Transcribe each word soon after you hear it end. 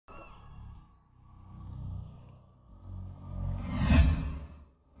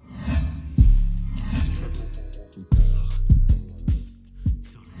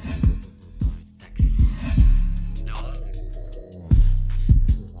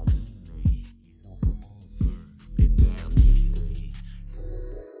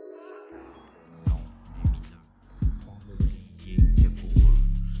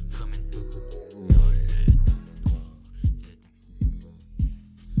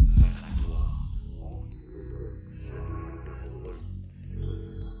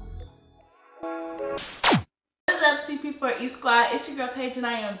for E Squad. It's your girl Paige and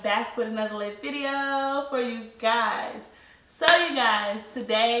I am back with another lit video for you guys. So you guys,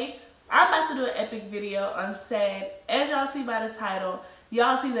 today I'm about to do an epic video on Ced. As y'all see by the title,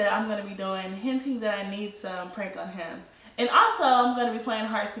 y'all see that I'm going to be doing hinting that I need some prank on him. And also I'm going to be playing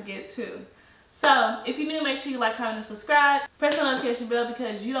hard to get too. So if you're new, make sure you like, comment, and subscribe. Press the notification bell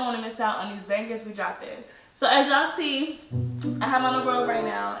because you don't want to miss out on these bangers we drop in. So as y'all see, I have on a robe right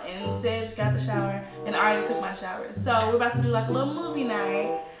now, and Ced just got the shower, and I already took my shower. So we're about to do like a little movie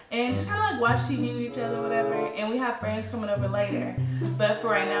night, and just kind of like watch TV with each other, whatever. And we have friends coming over later, but for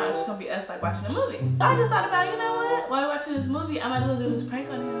right now, it's just gonna be us like watching a movie. So I just thought about, you know what? While we're watching this movie, I might as well do this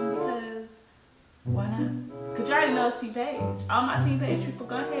prank on him because why not? Cause you already know it's Ced Paige. All my Ced Paige people,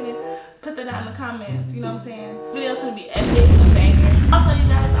 go ahead and put that down in the comments. You know what I'm saying? The video's gonna be epic and banger. Also, you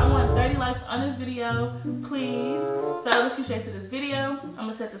guys, I want 30 likes on this video, please. So let's get straight to this video. I'm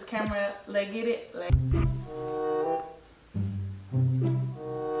gonna set this camera up. Let's get it.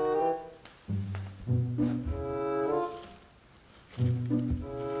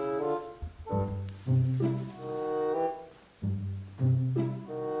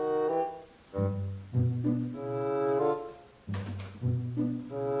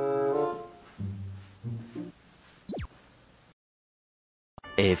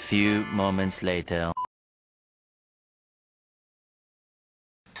 A few moments later.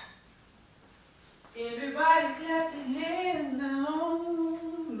 Everybody clap your hands now.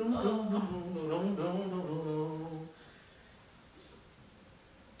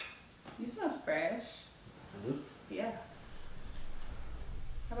 You smell fresh. Yeah.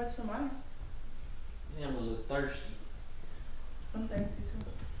 How about some water? Yeah, I'm a little thirsty. I'm thirsty too.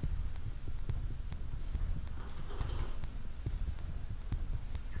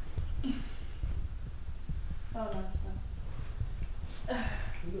 Oh no, it's not.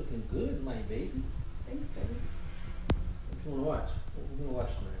 You looking good, my baby. Thanks, baby. What you wanna watch? What we gonna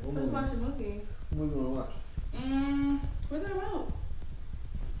watch tonight? What Let's movie? watch a movie. What we gonna watch? Where's the remote?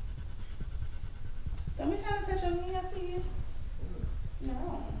 Don't be trying to touch on me, I see you. No.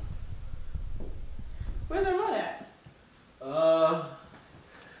 Where's the remote at? Oh,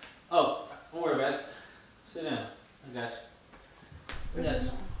 don't worry about it. Sit down. I got you. I got you.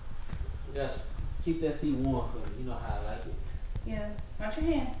 I got you. Keep that seat warm for me. You know how I like it. Yeah. Watch your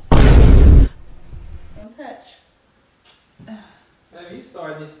hands. Don't touch. Baby, you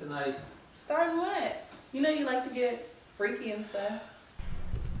starting this tonight. Starting what? You know you like to get freaky and stuff.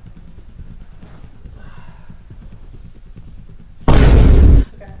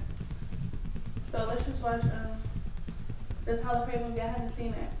 Okay. So let's just watch this Holiday movie. I haven't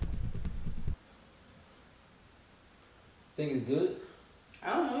seen it. Think it's good?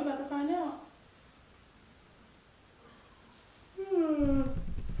 I don't know. We're about to find out.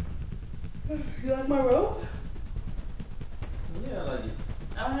 You like my robe? Yeah, I like it.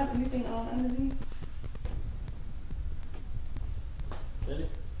 I don't have anything on underneath. Really?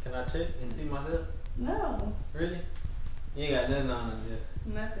 Can I check and see myself? No. Really? You ain't got nothing on under there.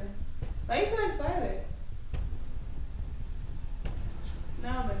 Nothing. Why are you so excited?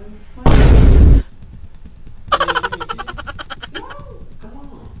 No, baby. What? No. Come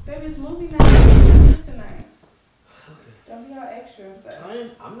on. Baby, it's movie night tonight. Okay. Don't be all extra and stuff.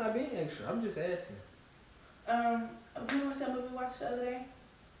 I'm not being extra. I'm just asking. Did you watch that movie we watched the other day?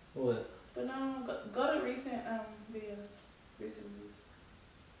 What? But no, go to recent videos. Recent movies.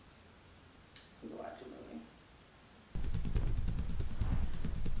 You can watch a movie.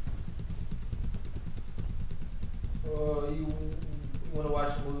 You want to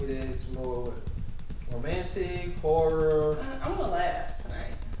watch a movie that's more romantic, horror? I'm gonna laugh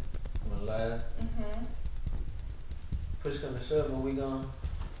tonight. I'm gonna laugh. Push come to shove, when we gonna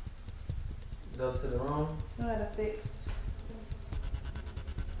go to the room? I gotta fix.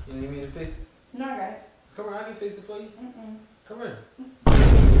 You need me to fix it? No, I got it. Come here, I can fix it for you. Come here. I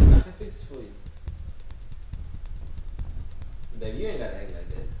can fix it for you. Baby, you ain't gotta act like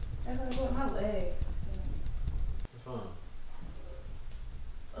that. I gotta go with my legs. What's wrong?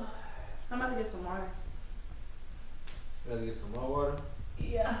 I'm about to get some water. You gotta get some more water?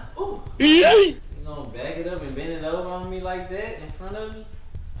 Yeah. Ooh. You gonna back it up and bend it over on me like that in front of me?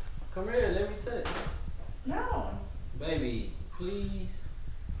 Come here, let me touch. No. Baby, please.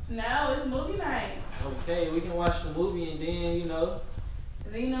 No, it's movie night. Okay, we can watch the movie and then, you know.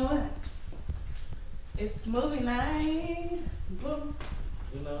 And then you know what? It's movie night. Boom.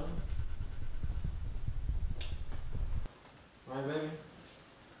 You know. Alright, baby.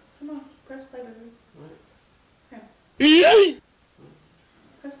 Come on, press play, baby. Right. Here.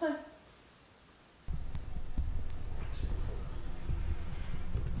 Press play.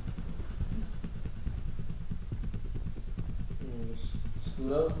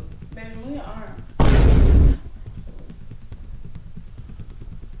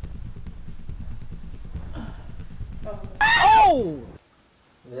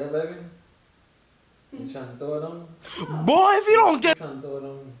 Yeah, baby? You trying to throw it on me? Boy, if you don't get... Trying to throw it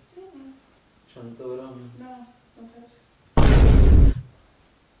on me? Trying to throw it on me? No, don't touch.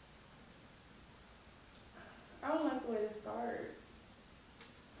 I don't like the way this started.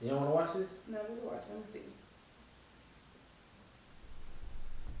 You don't want to watch this? No, we can watch. Let me see.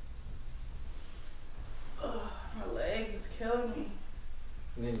 Ugh, my legs is killing me.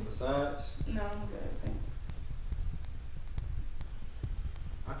 You need a massage? No, I'm good, thanks.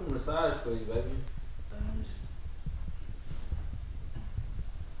 I can massage for you, baby. Just...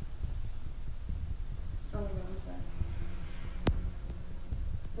 Oh my god, I'm sorry.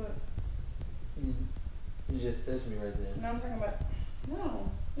 What? You just touched me right there. No, I'm talking about... No,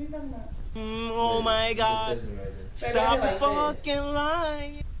 what are you talking about? Oh my God. You just touched me right there. Stop like fucking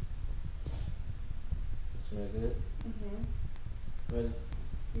lying. Smell good? Mm-hmm. Ready?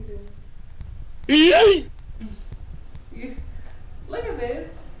 You do. Yeah. Look at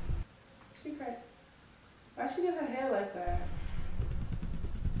this. She cried. Why she get her hair like that?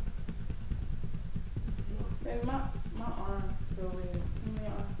 Baby, my arm feel weird. Give me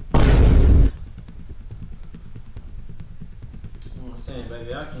your arm. I'm saying,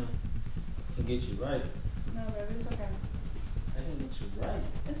 baby, I can get you right. No, baby, it's okay. I can get you right.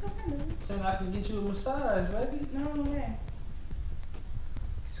 It's okay, baby. Saying I can get you a massage, baby. No way.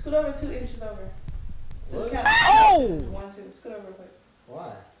 Scoot over 2 inches over. Just What? count. Oh! 1, 2. Scoot over real quick.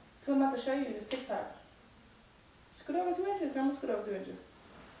 Why? So I'm about to show you this TikTok. Scoot over 2 inches. I'm gonna scoot over 2 inches.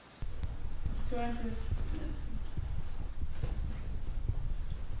 2 inches.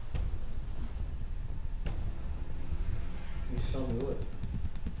 You show me what?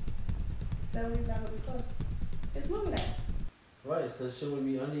 That way you're not gonna be close. It's moving now. Right, so should we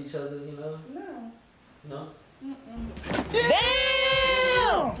be under each other, you know? No. No? Mm-mm.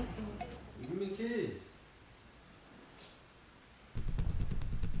 Damn! Give me a kiss.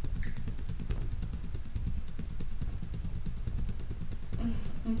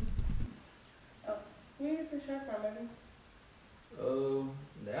 Oh, where you get your shirt from, baby?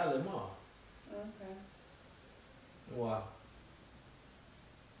 The outlet mall. Okay. Wow.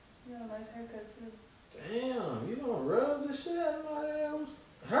 You got a nice haircut too. Damn, you gonna rub the shit out of my damn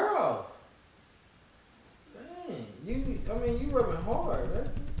hair off. Dang, you rubbing hard, right?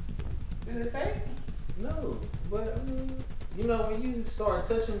 Is it fake? No, but I mean, you know, when you start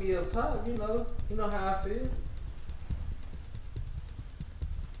touching me up top, you know how I feel.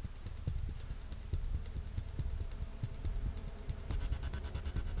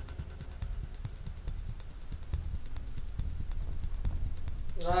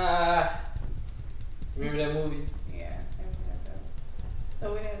 Remember that movie? Yeah, everything like that. So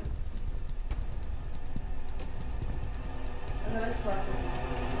we didn't. Okay, let's watch this.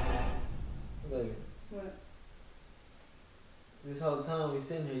 Baby, What? this whole time we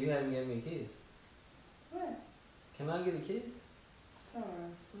sitting here, you haven't given me a kiss. What? Can I get a kiss? Come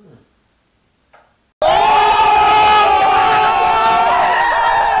on.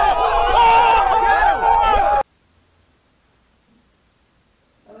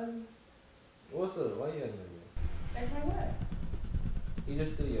 What's up? Why you acting like that? That's my what? You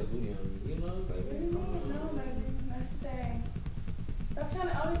just threw your booty on me, you know, baby? What do you mean? No, baby. Not today. Stop trying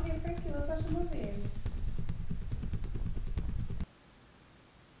to always get freaky. Let's watch the movie.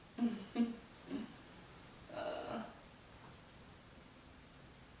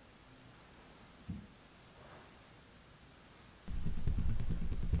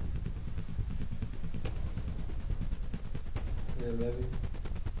 Yeah, baby.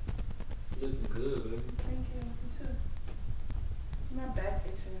 You looking good, baby. Thank you. You too. My back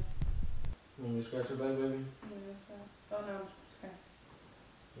picture. You want me to scratch your back, baby? Oh no, it's okay.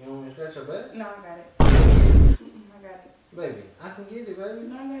 You want me to scratch your back? No, I got it. I got it. Baby, I can get it, baby.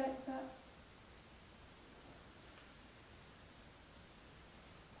 No, I got it. Stop.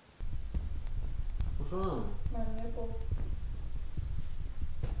 What's wrong? My nipple.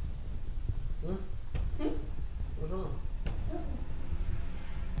 Hmm? What's wrong?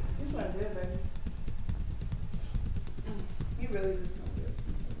 You smell good, baby. You really do smell good.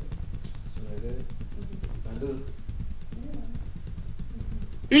 Smell good? I do.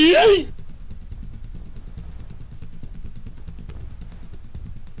 Yeah.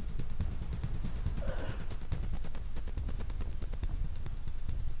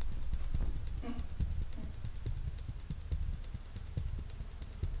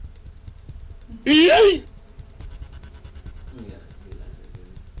 Yeah. Yeah. You gotta be like that,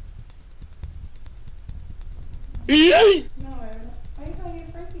 baby. Yeah. No, baby. Why you trying to get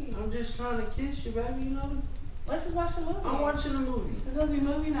freaky? I'm just trying to kiss you, baby, you know? Let's just watch the movie. I'm watching a movie. It's supposed to be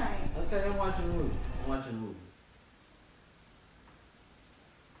movie night. Okay, I'm watching a movie.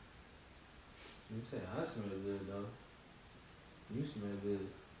 You say I smell good though. You smell good.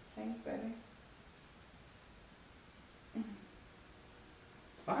 Thanks, baby.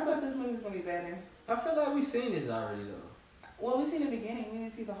 I I feel, thought this movie was gonna be better. I feel like we seen this already though. Well, we seen the beginning. We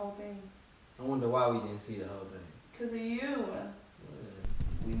didn't see the whole thing. I wonder why we didn't see the whole thing. Cause of you. Yeah.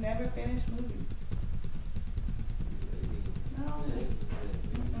 We never finished movies. Maybe. No. Yeah,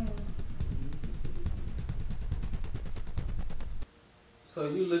 Mm-mm. So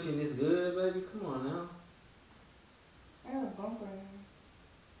you looking this good, baby? Come on now. I got a bumper.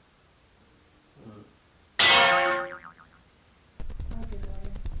 I'll get it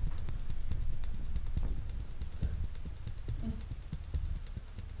later.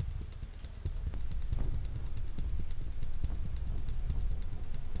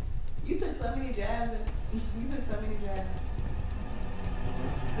 You took so many jabs. You took so many jabs.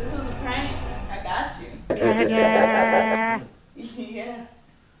 This was a prank. I got you. Yeah.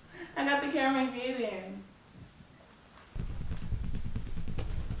 I got the camera hidden.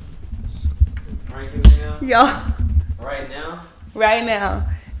 Pranking me now? Y'all. Right now? Right now.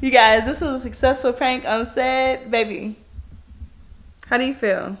 You guys, this was a successful prank on Ced. Baby, how do you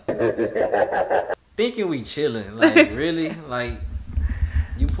feel? Thinking we chilling. Like, really? Like,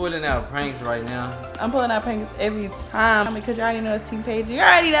 you pulling out pranks right now? I'm pulling out pranks every time because you already know it's Team Paige. You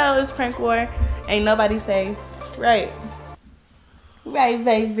already know it's prank war. Ain't nobody safe. Right. Right,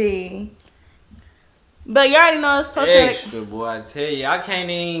 baby. But you already know it's supposed to. Extra, boy. I tell you, I can't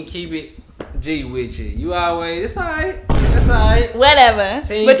even keep it G with you. You always, it's alright. It's alright. Whatever.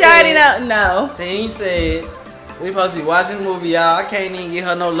 Team but you already Ced. know. No. Team Ced. We supposed to be watching the movie, y'all. I can't even get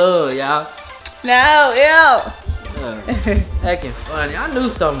her no love, y'all. No, ew. Acting funny. I knew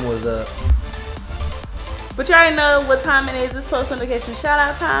something was up. But you already know what time it is. It's post notification shout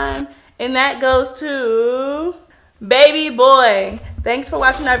out time. And that goes to Baby Boy. Thanks for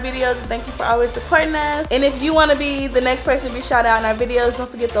watching our videos and thank you for always supporting us. And if you want to be the next person to be shouted out in our videos, don't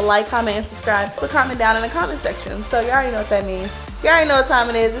forget to like, comment, and subscribe. So comment down in the comment section. So you already know what that means. You already know what time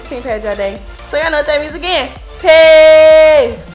it is. It's Team Paige all day. So y'all know what that means again. Peace!